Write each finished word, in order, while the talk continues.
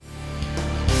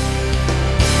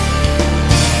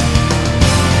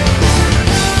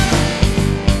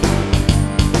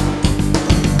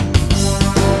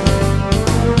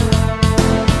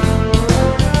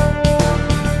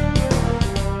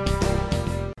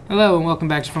Hello and welcome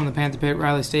back from the Panther Pit.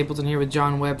 Rilee Stapleton here with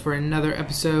John Webb for another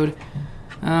episode.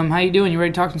 How you doing? You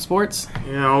ready to talk some sports?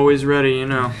 Yeah, always ready, you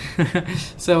know.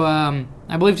 So,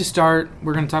 I believe to start,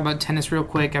 we're going to talk about tennis real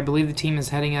quick. I believe the team is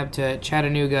heading up to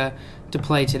Chattanooga to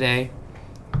play today.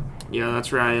 Yeah,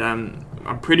 that's right.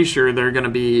 I'm pretty sure they're going to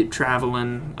be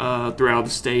traveling throughout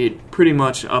the state pretty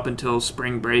much up until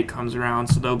spring break comes around,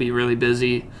 so they'll be really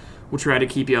busy. We'll try to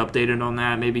keep you updated on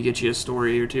that, maybe get you a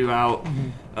story or two out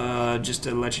just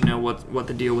to let you know what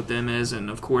the deal with them is. And,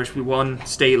 of course, we won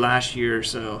state last year,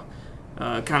 so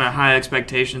kind of high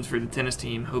expectations for the tennis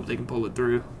team. Hope they can pull it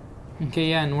through.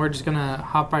 Okay, yeah, and we're just going to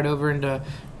hop right over into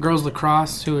girls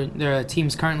lacrosse, who their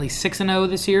team's currently 6-0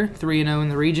 this year, 3-0 in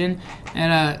the region.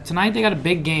 And tonight they got a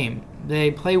big game.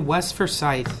 They play West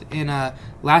Forsyth. And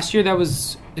last year that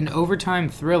was an overtime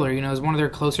thriller. You know, it was one of their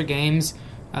closer games.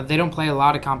 They don't play a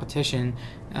lot of competition,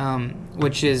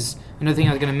 which is another thing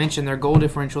I was going to mention. Their goal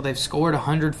differential, they've scored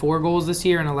 104 goals this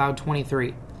year and allowed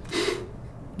 23.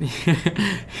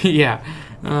 Yeah.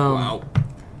 Wow.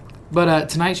 But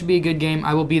tonight should be a good game.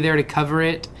 I will be there to cover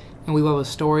it, and we will have a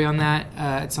story on that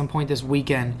at some point this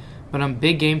weekend. But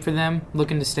big game for them,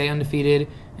 looking to stay undefeated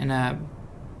and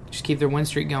just keep their win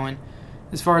streak going.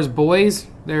 As far as boys,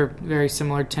 they're very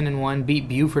similar, 10-1, beat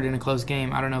Buford in a close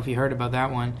game. I don't know if you heard about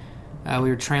that one.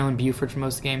 We were trailing Buford for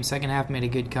most of the game. Second half made a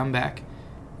good comeback.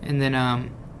 And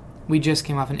then we just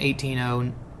came off an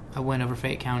 18-0 win over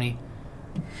Fayette County.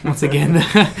 Once again,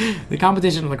 the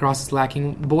competition in lacrosse is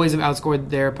lacking. Boys have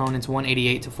outscored their opponents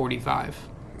 188-45.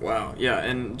 Wow, yeah,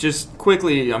 and just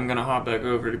quickly, I'm going to hop back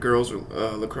over to girls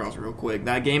lacrosse real quick.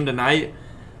 That game tonight,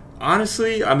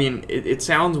 honestly, I mean, it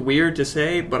sounds weird to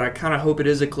say, but I kind of hope it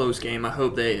is a close game. I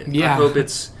hope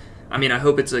it's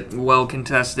a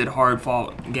well-contested,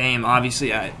 hard-fought game.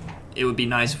 Obviously, it would be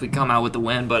nice if we come out with the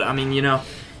win, but, I mean, you know,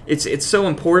 it's so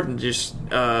important to just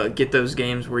get those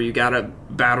games where you got to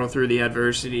battle through the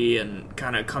adversity and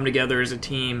kind of come together as a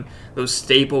team, those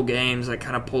staple games that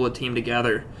kind of pull a team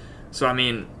together. So, I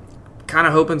mean, kind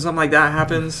of hoping something like that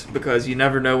happens because you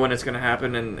never know when it's going to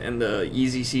happen in the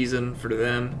easy season for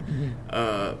them,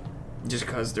 just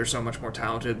because they're so much more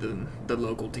talented than the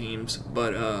local teams.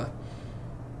 But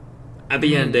at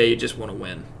the end of the day, you just want to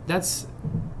win. I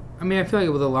feel like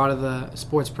with a lot of the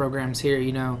sports programs here,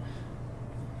 you know,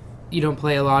 if you don't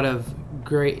play a lot of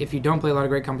great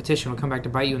competition, it'll come back to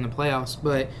bite you in the playoffs.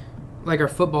 But like our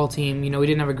football team, you know, we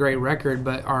didn't have a great record,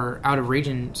 but our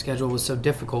out-of-region schedule was so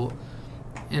difficult.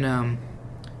 And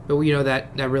but you know that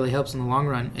really helps in the long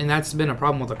run. And that's been a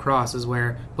problem with lacrosse, is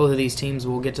where both of these teams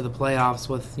will get to the playoffs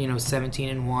with, you know,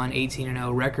 17-1,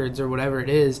 18-0 records or whatever it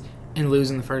is, and lose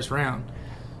in the first round.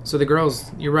 So the girls,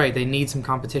 you're right, they need some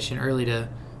competition early to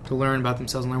learn about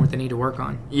themselves and learn what they need to work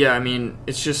on. Yeah, I mean,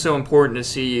 it's just so important to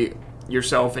see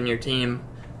yourself and your team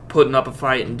putting up a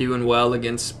fight and doing well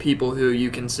against people who you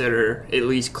consider at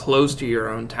least close to your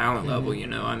own talent level, you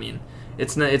know. I mean,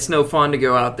 it's no fun to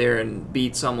go out there and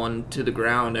beat someone to the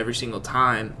ground every single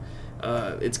time.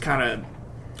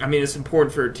 It's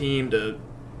important for a team to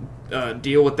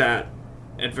deal with that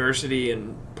adversity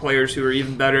and players who are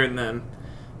even better than them.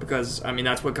 Because, I mean,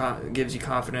 that's what gives you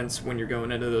confidence when you're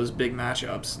going into those big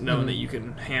matchups, knowing that you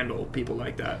can handle people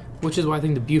like that. Which is why I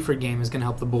think the Buford game is going to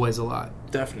help the boys a lot.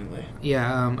 Definitely.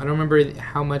 Yeah, I don't remember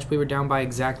how much we were down by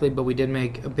exactly, but we did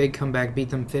make a big comeback, beat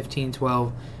them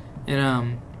 15-12.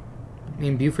 And,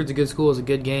 Buford's a good school, it's a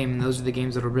good game, and those are the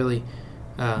games that will really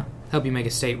help you make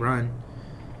a state run.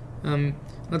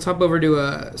 Let's hop over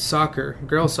to soccer.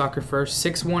 Girls soccer first,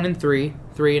 6-1-3,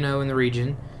 3-0 in the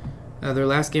region. Their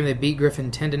last game, they beat Griffin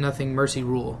 10-0 Mercy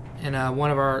Rule. And one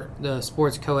of the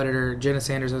sports co-editor, Jenna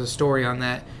Sanders, has a story on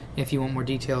that if you want more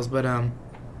details. But,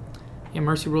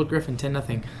 Mercy ruled Griffin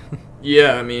 10-0.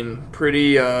 Yeah, I mean,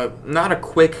 pretty, not a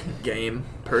quick game,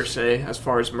 per se, as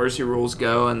far as Mercy Rules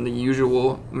go, and the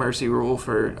usual Mercy Rule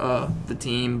for the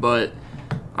team. But,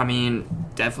 I mean,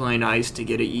 definitely nice to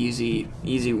get an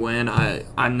easy win.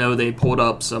 I know they pulled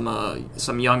up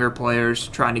some younger players,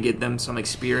 trying to get them some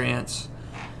experience.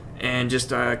 And just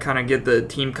kind of get the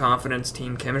team confidence,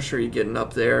 team chemistry getting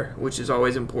up there, which is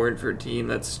always important for a team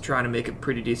that's trying to make a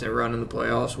pretty decent run in the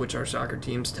playoffs, which our soccer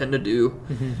teams tend to do.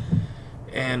 Mm-hmm.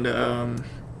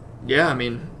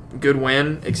 And, good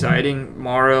win, exciting.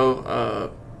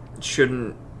 Morrow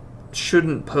shouldn't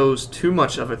pose too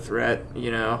much of a threat,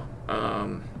 you know.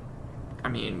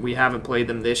 We haven't played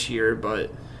them this year,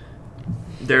 but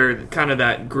they're kind of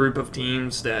that group of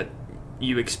teams that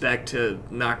you expect to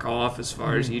knock off as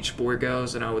far as each sport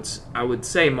goes, and I would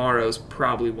say Morrow's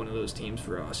probably one of those teams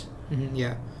for us. Mm-hmm,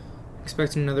 yeah,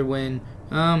 expecting another win.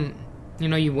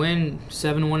 You win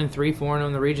 7-1 and 3-4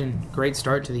 in the region. Great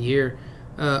start to the year.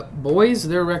 Boys,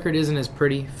 their record isn't as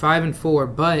pretty,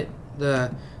 5-4, but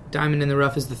the diamond in the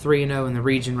rough is the 3-0 in the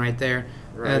region right there.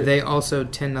 Right. They also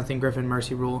 10-0 Griffin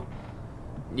Mercy rule.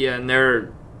 Yeah, and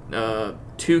there are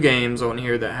 2 games on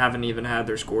here that haven't even had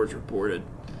their scores reported.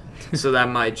 So that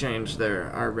might change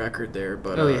our record there,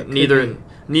 but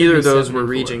neither of those were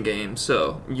region games.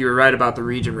 So you were right about the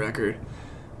region record.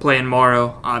 Playing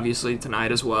tomorrow, obviously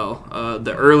tonight as well.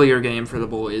 The earlier game for the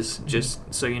boys,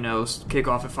 just so you know, kick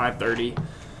off at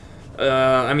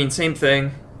 5:30. Same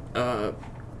thing.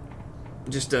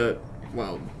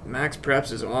 Max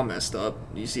Preps is all messed up.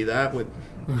 You see that?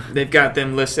 They've got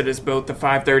them listed as both the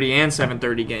 5:30 and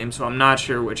 7:30 games, so I'm not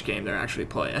sure which game they're actually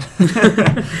playing.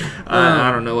 I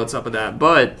don't know what's up with that.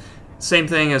 But same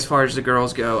thing as far as the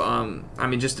girls go.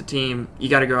 Just a team. You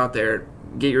got to go out there,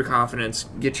 get your confidence,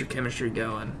 get your chemistry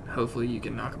going. Hopefully you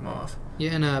can knock them off.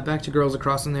 Yeah, and back to girls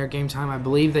lacrosse in their game time. I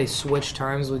believe they switched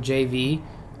times with JV,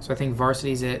 so I think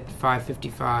varsity's at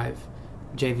 5:55,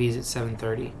 JV's at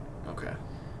 7:30. Okay.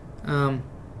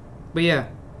 But yeah,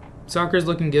 soccer's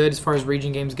looking good as far as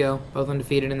region games go. Both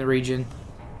undefeated in the region,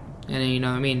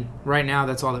 and right now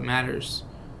that's all that matters.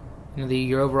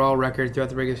 Your overall record throughout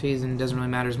the regular season doesn't really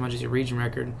matter as much as your region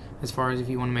record as far as if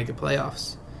you want to make the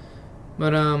playoffs.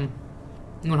 But you want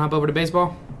to hop over to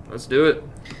baseball? Let's do it.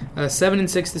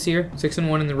 7-6 this year,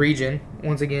 6-1 in the region.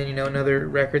 Once again, another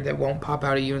record that won't pop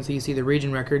out at you until you see the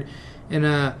region record.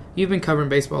 And you've been covering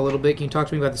baseball a little bit. Can you talk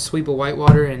to me about the sweep of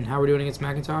Whitewater and how we're doing against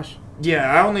McIntosh?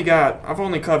 Yeah, I've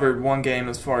only covered one game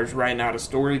as far as right now the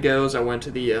story goes. I went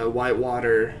to the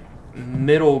Whitewater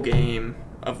middle game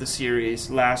of the series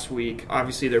last week.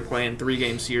 Obviously, they're playing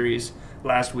 3-game series.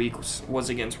 Last week was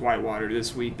against Whitewater.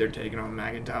 This week they're taking on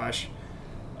McIntosh.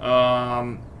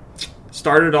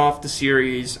 Started off the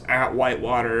series at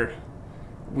Whitewater.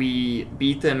 We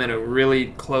beat them in a really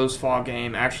close fall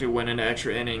game, actually went into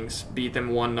extra innings, beat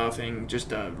them 1-0,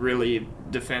 just a really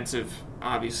defensive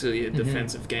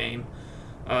game.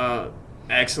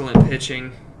 Excellent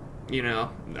pitching.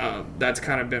 That's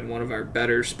kind of been one of our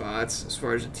better spots as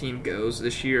far as the team goes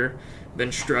this year.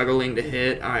 Been struggling to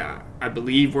hit. I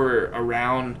believe we're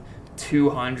around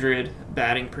 200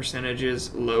 batting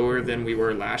percentages lower than we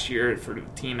were last year for the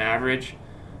team average.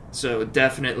 So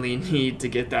definitely need to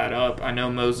get that up. I know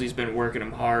Mosley's been working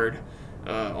him hard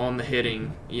on the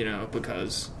hitting,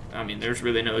 because, there's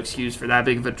really no excuse for that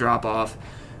big of a drop-off.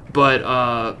 But,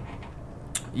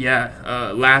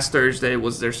 last Thursday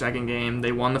was their second game.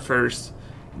 They won the first,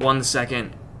 won the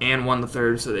second, and won the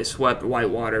third, so they swept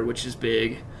Whitewater, which is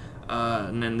big.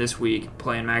 And then this week,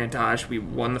 playing McIntosh, we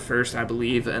won the first, I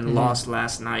believe, and lost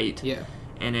last night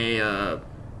in a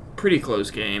pretty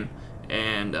close game.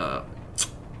 And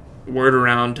word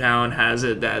around town has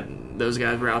it that those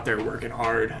guys were out there working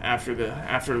hard after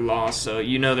the loss. So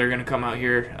they're going to come out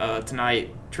here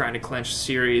tonight trying to clinch the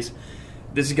series.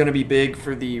 This is going to be big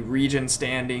for the region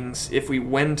standings. If we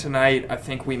win tonight, I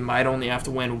think we might only have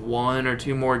to win 1 or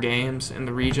 2 more games in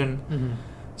the region. Mm-hmm.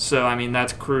 So,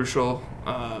 that's crucial.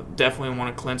 Definitely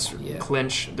want to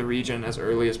clinch the region as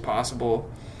early as possible.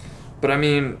 But,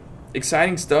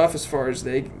 exciting stuff as far as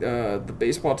the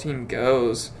baseball team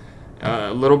goes.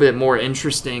 A little bit more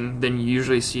interesting than you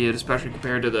usually see it, especially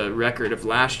compared to the record of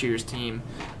last year's team.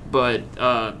 But,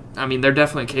 they're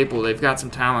definitely capable. They've got some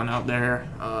talent out there.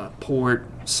 Port,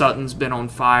 Sutton's been on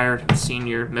fire,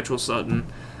 senior, Mitchell Sutton.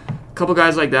 A couple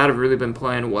guys like that have really been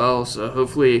playing well, so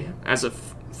hopefully as a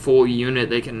full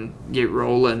unit they can get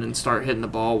rolling and start hitting the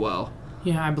ball well.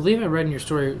 Yeah, I believe I read in your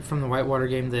story from the Whitewater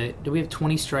game that, do we have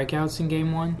 20 strikeouts in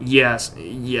game 1?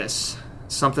 Yes.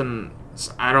 Something,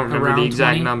 I don't remember the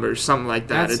exact 20? numbers, something like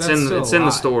that. It's in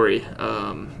the story.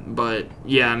 But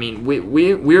yeah, we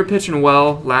were pitching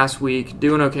well last week,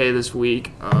 doing okay this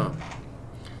week.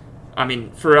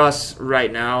 For us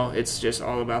right now, it's just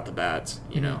all about the bats.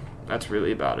 That's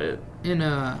really about it. And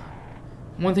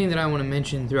one thing that I want to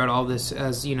mention throughout all this,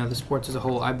 as the sports as a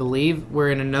whole, I believe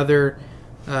we're in another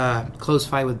close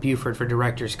fight with Buford for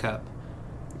Directors' Cup.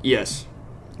 Yes,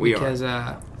 we because,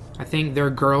 I think their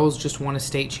girls just won a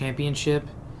state championship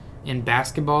in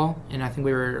basketball, and I think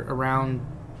we were around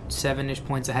 7-ish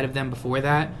points ahead of them before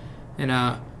that. And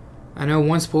I know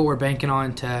one sport we're banking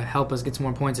on to help us get some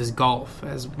more points is golf,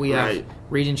 as we have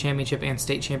region championship and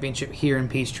state championship here in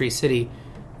Peachtree City.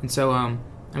 And so,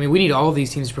 we need all of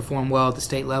these teams to perform well at the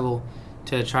state level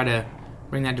to try to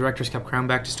bring that Directors' Cup crown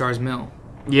back to Starr's Mill.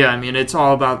 Yeah, it's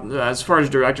all about, as far as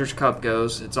Directors' Cup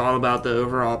goes, it's all about the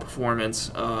overall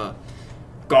performance.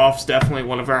 Golf's definitely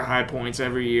one of our high points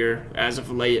every year, as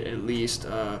of late at least.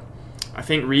 I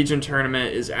think region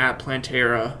tournament is at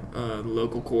Plantera, the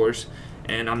local course,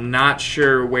 and I'm not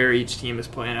sure where each team is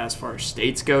playing as far as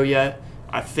states go yet.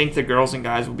 I think the girls and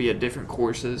guys will be at different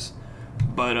courses,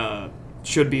 but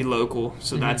should be local.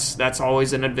 So that's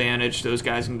always an advantage. Those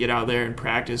guys can get out there and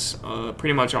practice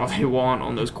pretty much all they want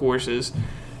on those courses.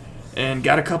 And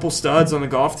got a couple studs on the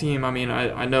golf team. I mean,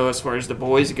 I know as far as the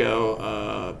boys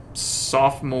go,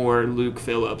 sophomore Luke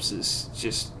Phillips is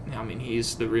just, I mean,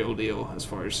 he's the real deal as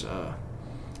far as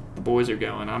the boys are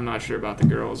going. I'm not sure about the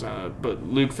girls, but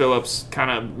Luke Phillips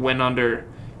kind of went under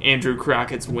Andrew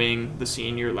Crockett's wing, the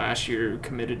senior last year,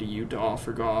 committed to Utah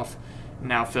for golf.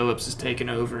 Now Phillips is taking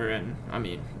over, and, I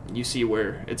mean, you see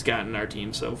where it's gotten our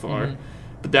team so far.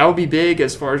 But that will be big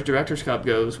as far as Directors Cup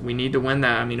goes. We need to win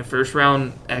that. I mean, a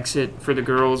first-round exit for the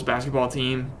girls basketball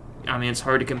team, I mean, it's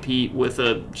hard to compete with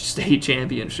a state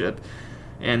championship,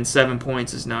 and 7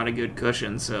 points is not a good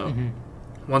cushion. So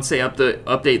once they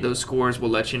update those scores, we'll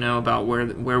let you know about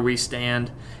where we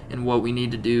stand and what we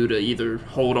need to do to either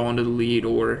hold on to the lead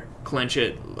or clinch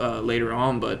it later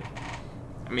on. But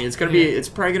I mean, it's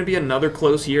probably gonna be another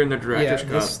close year in the Directors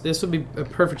Cup. This would be a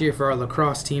perfect year for our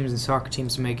lacrosse teams and soccer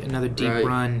teams to make another deep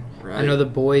run. Right. I know the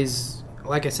boys,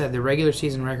 like I said, the regular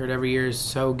season record every year is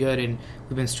so good, and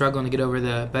we've been struggling to get over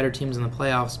the better teams in the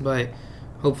playoffs. But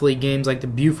hopefully, games like the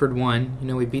Buford one,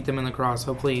 we beat them in lacrosse.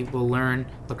 Hopefully, we'll learn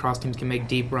lacrosse teams can make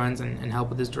deep runs and help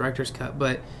with this Directors Cup.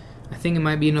 But I think it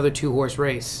might be another 2-horse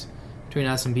race between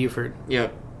us and Buford.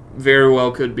 Yep, very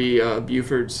well could be.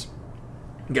 Buford's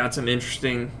got some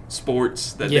interesting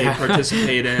sports that they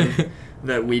participate in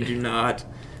that we do not.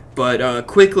 But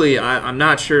quickly, I'm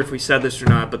not sure if we said this or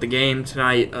not, but the game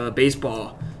tonight,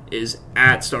 baseball, is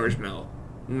at Starr's Mill.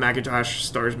 McIntosh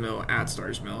Starr's Mill at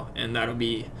Starr's Mill. And that'll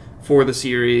be for the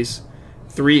series.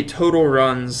 3 total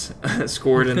runs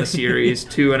scored in the series,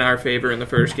 2 in our favor in the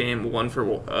first game, 1 for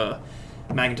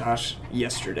McIntosh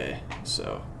yesterday.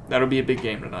 So that'll be a big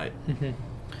game tonight.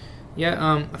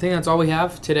 I think that's all we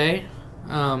have today.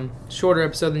 Shorter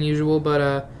episode than usual,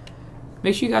 but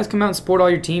make sure you guys come out and support all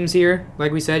your teams here.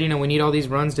 Like we said, we need all these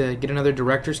runs to get another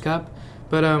Directors Cup.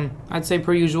 But I'd say,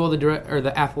 per usual,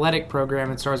 the athletic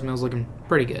program at Starr's Mill is looking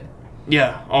pretty good.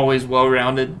 Yeah, always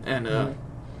well-rounded and, I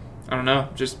don't know,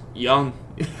 just young.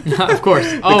 Of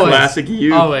course. Always. Classic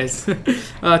youth. Always.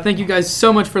 Thank you guys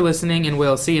so much for listening, and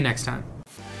we'll see you next time.